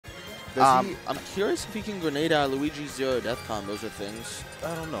I'm curious if he can grenade out Luigi's zero death combos or things.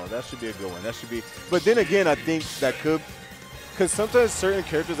 I don't know. That should be a good one. That should be. But then again, I think that could. Because sometimes certain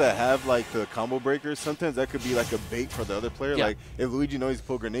characters that have, like, the combo breakers, sometimes that could be, like, a bait for the other player. Yeah. Like, if Luigi knows he's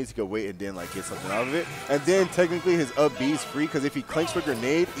pulled grenades, he could wait and then, like, get something out of it. And then, technically, his up B is free, because if he clinks with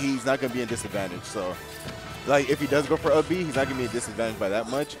grenade, he's not going to be in disadvantage. So, like, if he does go for up B, he's not going to be in disadvantage by that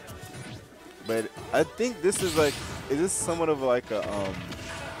much. But I think this is, like, is this somewhat of, like, a,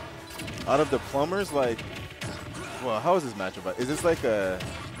 out of the plumbers, like, well, how is this matchup? Is this, like, a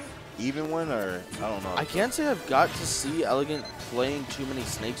even one, or I don't know? I can't say I've got to see Elegant playing too many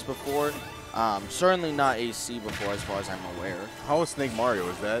Snakes before. Certainly not AC before, as far as I'm aware. How was Snake Mario?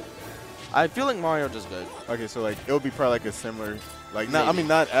 Is that? I feel like Mario does good. Okay, so like it'll be probably like a similar, like not. I mean,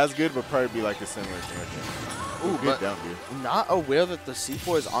 not as good, but probably be like a similar thing. Okay. Ooh, good but down here. Not aware that the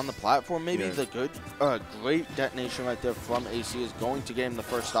C4 is on the platform. Maybe the great detonation right there from AC is going to get him the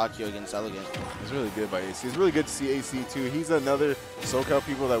first stock here against Elegant. It's really good by AC. It's really good to see AC too. He's another SoCal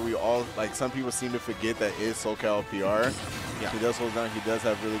people that we all, like, some people seem to forget that is SoCal PR. Yeah. He does hold down. He does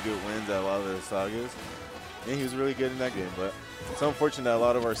have really good wins at a lot of the sagas. And he was really good in that game. But it's unfortunate that a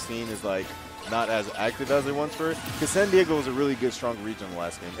lot of our scene is, like, not as active as they once were. Because San Diego was a really good, strong region in the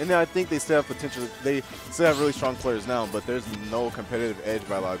last game. And then I think they still have potential. They still have really strong players now, but there's no competitive edge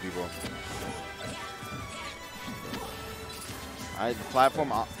by a lot of people. The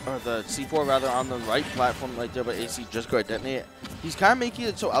platform, or the C4 rather, on the right platform right there, but AC just go ahead detonate it. He's kind of making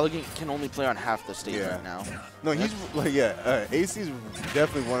it so Elegant can only play on half the stage right now. No, he's like, AC's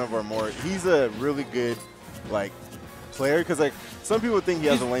definitely one of our more, he's a really good, like, player, because like some people think he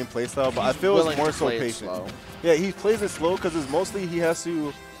has a lame play style, but I feel it's more so patient. Yeah, he plays it slow because it's mostly he has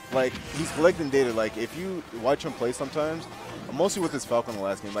to, like, he's collecting data. Like, if you watch him play sometimes, mostly with his Falcon in the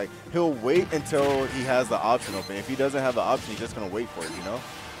last game, like, he'll wait until he has the option open. If he doesn't have the option, he's just going to wait for it, you know?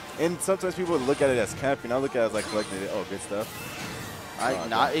 And sometimes people look at it as camping. I look at it as, like, collecting it. Oh, good stuff.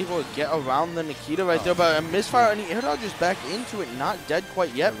 Not able to get around the Nikita right there, but a misfire, and he air dodges back into it. Not dead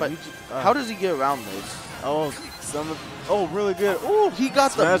quite yet, but how does he get around this? Oh, really good. Oh, he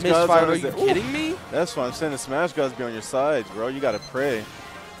got the misfire. Are you kidding me? That's why I'm saying the Smash Gods be on your side, bro. You got to pray.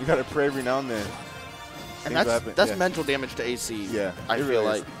 You got to pray every now and then. And that's mental damage to AC. Yeah, I feel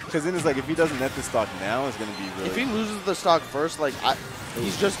like. Because then it's like if he doesn't net the stock now, it's going to be really. If he loses the stock first, like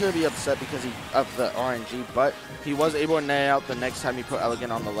he's just going to be upset because of the RNG. But he was able to net out the next time he put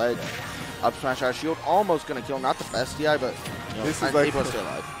Elegant on the ledge. Up smash out shield, almost going to kill. Not the best DI, but this is like able to stay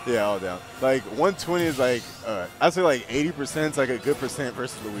alive. Yeah, all down. Like 120 is like I'd say like 80% is like a good percent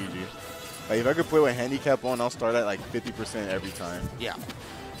versus Luigi. Like if I could play with handicap on, I'll start at like 50% every time. Yeah.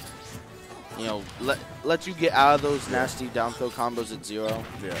 You know, let you get out of those nasty down throw combos at 0.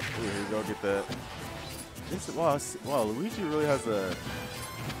 Yeah. Ooh, here we go. Get that. Wow, Luigi really has a,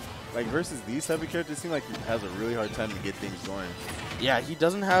 like, versus these type of characters, it seems like he has a really hard time to get things going. Yeah, he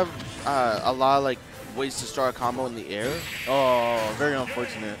doesn't have a lot of, like, ways to start a combo in the air. Oh, very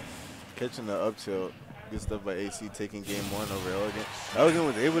unfortunate. Catching the up tilt. Good stuff by AC, taking game 1 over Elegant. Elegant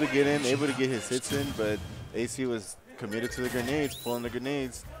was able to get in, able to get his hits in, but AC was committed to the grenades, pulling the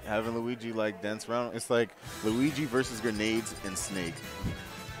grenades, having Luigi, like, dance around. It's like Luigi versus grenades and Snake.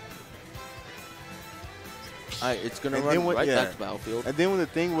 It's going to run right back to Battlefield. And then with the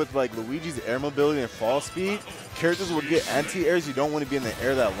thing with, like, Luigi's air mobility and fall speed, characters will get anti-airs. You don't want to be in the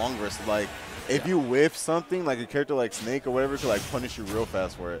air that long versus, like, if you whiff something, like a character like Snake or whatever, could, like, punish you real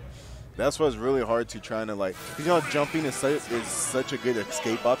fast for it. That's why it's really hard to try to, like, because, you know, jumping is such a good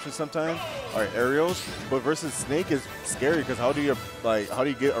escape option sometimes, or aerials, but versus Snake is scary because how do you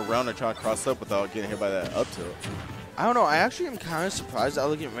get around and try to cross up without getting hit by that up tilt? I don't know. I actually am kind of surprised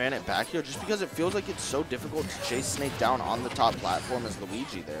Elegant ran it back here just because it feels like it's so difficult to chase Snake down on the top platform as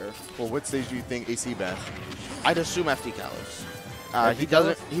Luigi there. Well, what stage do you think AC banned? I'd assume FD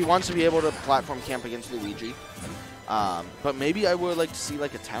Kalos. He wants to be able to platform camp against Luigi. But maybe I would like to see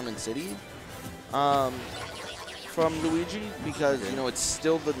like a Town and City from Luigi because, you know, it's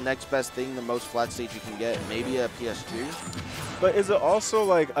still the next best thing, the most flat stage you can get. Maybe a PS2. But is it also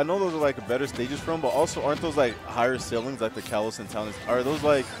like, I know those are like better stages for him, but also aren't those like higher ceilings like the Kalos and Town? Are those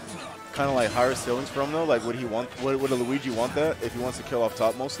like kind of like higher ceilings for him though? Like would a Luigi want that if he wants to kill off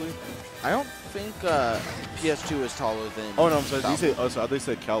top mostly? I don't think PS2 is taller than. Oh no, I'm sorry. They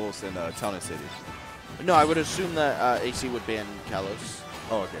said Kalos and Town and City. No, I would assume that AC would ban Kalos.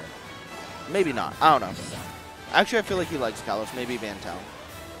 Oh, okay. Maybe not. I don't know. Actually, I feel like he likes Kalos. Maybe ban Town.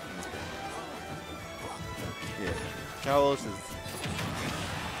 Yeah. Kalos is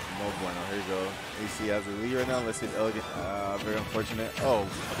No bueno. Here you go. AC has the lead right now. Let's see if Elegant. Very unfortunate. Oh,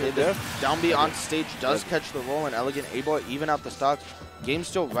 okay. The down B on stage does catch the roll, and Elegant able to even out the stock. Game's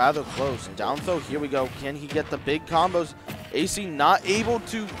still rather close. Down throw, here we go. Can he get the big combos? AC not able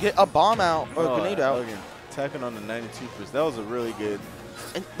to get a bomb out or a grenade out. Elegant attacking on the 92%. That was a really good.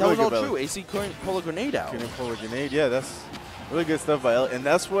 And that was all true. AC couldn't pull a grenade out. Couldn't pull a grenade. Yeah, that's really good stuff by Elegant. And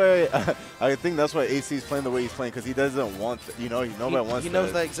that's why I think that's why AC is playing the way he's playing, because he doesn't want, nobody wants that. He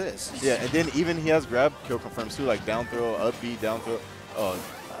knows that exists. Yeah, and then even he has grab kill confirms too, like down throw, up B, down throw. Oh,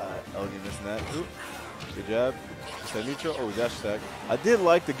 Elegant missing that. Ooh, good job. Is that neutral? Oh, dash attack. I did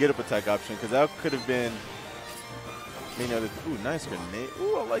like the get up attack option, because that could have been. Ooh, nice grenade.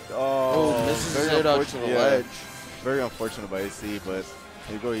 Ooh, I like. Oh, misses it up to the ledge. Very unfortunate by AC, but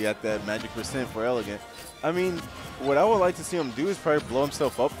there you go. You got that magic percent for Elegant. I mean, what I would like to see him do is probably blow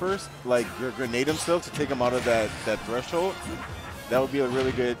himself up first, like grenade himself to take him out of that threshold. That would be a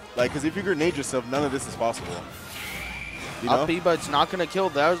really good, like, because if you grenade yourself, none of this is possible. You know? Up B, but it's not going to kill.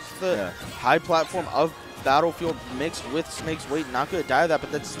 That was the high platform of Battlefield mixed with Snake's weight. Not going to die of that,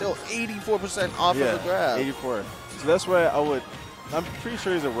 but that's still 84% off of the grab. 84. So that's why I'm pretty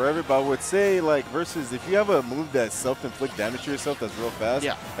sure he's aware of it, but I would say, like, versus if you have a move that self-inflict damage to yourself that's real fast,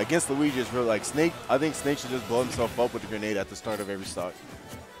 against Luigi is real, like, Snake, I think Snake should just blow himself up with a grenade at the start of every stock.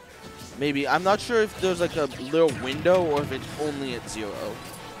 Maybe. I'm not sure if there's, like, a little window or if it's only at 0.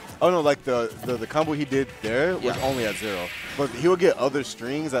 Oh, no, like, the combo he did there was only at 0. But he would get other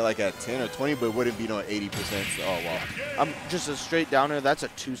strings at, like, at 10 or 20, but it wouldn't be no 80%. So, oh, wow. I'm just a straight downer. That's a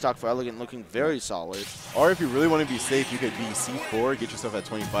 2 stock for Elegant, looking very solid. Or if you really want to be safe, you could be C4, get yourself at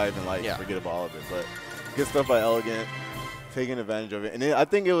 25, and, like, forget about all of it. But good stuff by Elegant, taking advantage of it. And I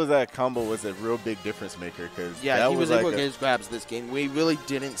think it was that combo was a real big difference maker, because he was able to get his grabs this game. We really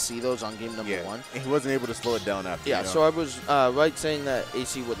didn't see those on game number 1. And he wasn't able to slow it down after. Yeah, so I was right saying that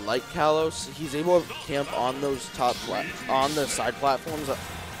AC would like Kalos. He's able to camp on those on the side platforms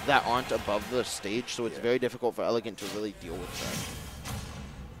that aren't above the stage, so it's very difficult for Elegant to really deal with that.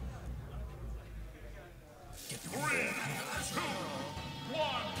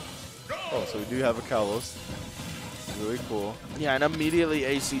 Oh, so we do have a Kalos. Really cool. Yeah, and immediately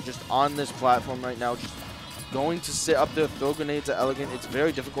AC just on this platform right now, just going to sit up there, throw grenades at Elegant. It's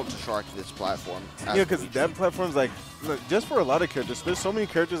very difficult to shark this platform. Yeah, because that platform's like, look, just for a lot of characters, there's so many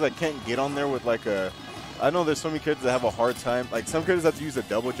characters that can't get on there with like a, I know there's so many characters that have a hard time. Like some characters have to use a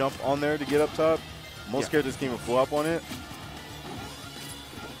double jump on there to get up top. Most characters can't even full up on it.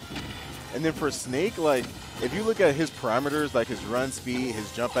 And then for Snake, like, if you look at his parameters, like his run speed,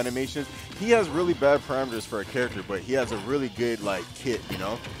 his jump animations, he has really bad parameters for a character, but he has a really good, like, kit, you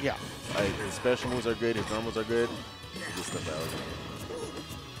know? Yeah. Like, his special moves are good, his normals are good. Good stuff, Elegant.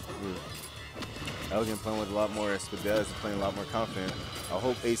 Elegant playing with a lot more, Spadez is playing a lot more confident. I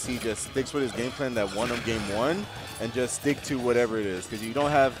hope AC just sticks with his game plan that won him game 1 and just stick to whatever it is, because you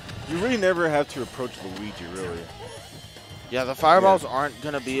really never have to approach Luigi, really. Yeah, the fireballs aren't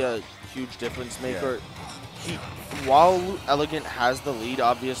going to be a huge difference maker. While Elegant has the lead,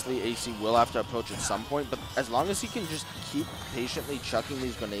 obviously AC will have to approach at some point, but as long as he can just keep patiently chucking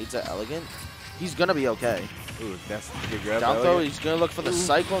these grenades at Elegant, he's going to be okay. Ooh, that's a good grab. Down throw, he's going to look for the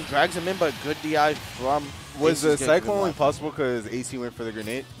Cyclone, drags him in, but good DI from Was the Cyclone only possible because AC went for the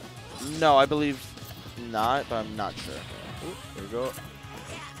grenade? No, I believe not, but I'm not sure. Ooh, there you go.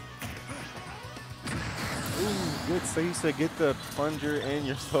 Ooh, good. So you said get the plunger and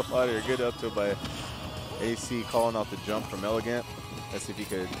yourself out of here. Good up to by AC calling out the jump from Elegant. Let's see if he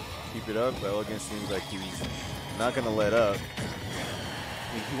could keep it up. But Elegant seems like he's not going to let up.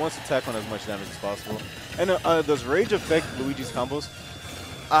 He wants to tack on as much damage as possible. And does Rage affect Luigi's combos?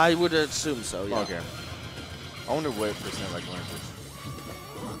 I would assume so, yeah. Okay. I wonder what percent like learns this.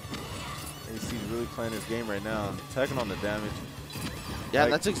 AC's really playing his game right now. Attacking on the damage. Yeah,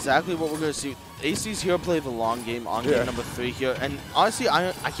 that's exactly what we're going to see. AC's here play the long game on game number 3 here. And honestly,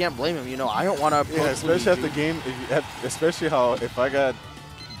 I can't blame him. You know, I don't want to approach especially after game, especially how if I got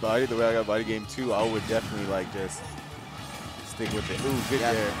body the way I got body game 2, I would definitely like just stick with it. Ooh, good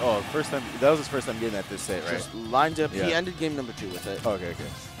there. Oh, first time. That was his first time getting at this set, right? Just lined up. Yeah. He ended game number 2 with it. Okay.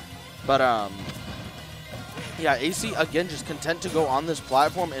 But, yeah, AC, again, just content to go on this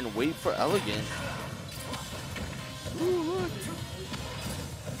platform and wait for Elegant. Ooh, look.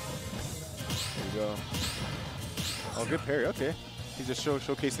 There you go. Oh, good parry. Okay. He's just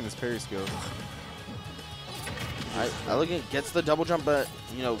showcasing his parry skills. Elegant gets the double jump, but,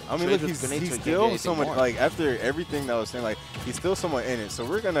 you know, I mean, look, he's still somewhat, like, after everything that I was saying, like, he's still somewhat in it. So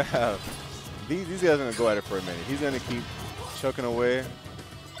we're going to have, these guys are going to go at it for a minute. He's going to keep chucking away.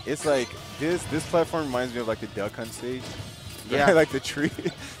 It's like, this platform reminds me of, like, the Duck Hunt stage. Yeah. Right? Like the tree.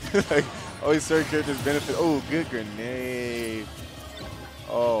 Like, always certain characters benefit. Oh, good grenade.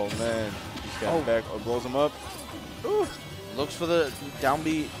 Oh, man. He's got back. Oh, blows him up. Ooh. Looks for the down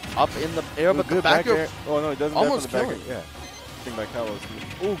B up in the air, but the back back air. Oh, no, he doesn't. almost the back killing. air. Yeah. I think by Carlos.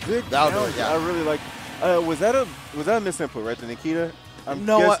 Oh, good. Yeah. I really like. Was that a misinput, right? The Nikita?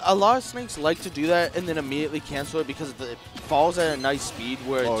 No, a lot of snakes like to do that and then immediately cancel it because it falls at a nice speed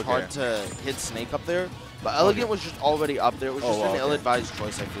where it's hard to hit Snake up there. But Elegant was just already up there. It was just an ill-advised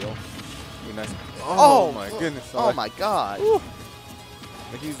choice, I feel. Nice. Oh, my goodness. Oh, my God.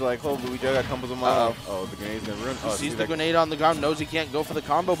 Like he's like, oh, Luigi, I got combos on my Oh, the grenade's gonna ruin. He sees the grenade on the ground, knows he can't go for the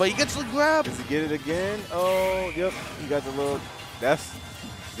combo, but he gets the grab. Does he get it again? Oh, yep. He got the little.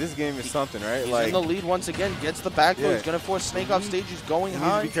 This game is something, right? He's like in the lead once again, gets the back throw. He's going to force Snake off stage. He's going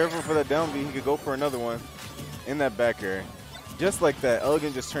high. Be careful for that down B. He could go for another one in that back air. Just like that,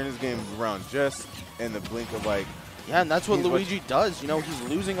 Elegant just turned his game around just in the blink of like. Yeah, and that's what Luigi does. You know, he's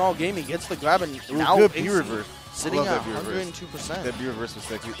losing all game. He gets the grab, and now good B reverse. Sitting at 102%. That B reverse was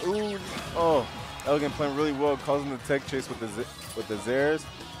sexy. Ooh, oh, Elegant playing really well, causing the tech chase with the Zares.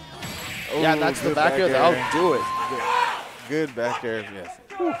 Oh, yeah, that's the back air. That'll do it. Good back air, yes.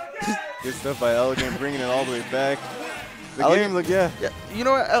 Good stuff by Elegant, bringing it all the way back. The Elegant, game, look, yeah. You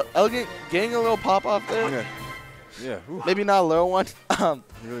know what, Elegant getting a little pop off there. Yeah. Maybe not a little one.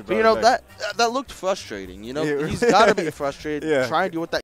 Really but you know that looked frustrating. You know, he's got to be frustrated. Trying to deal with that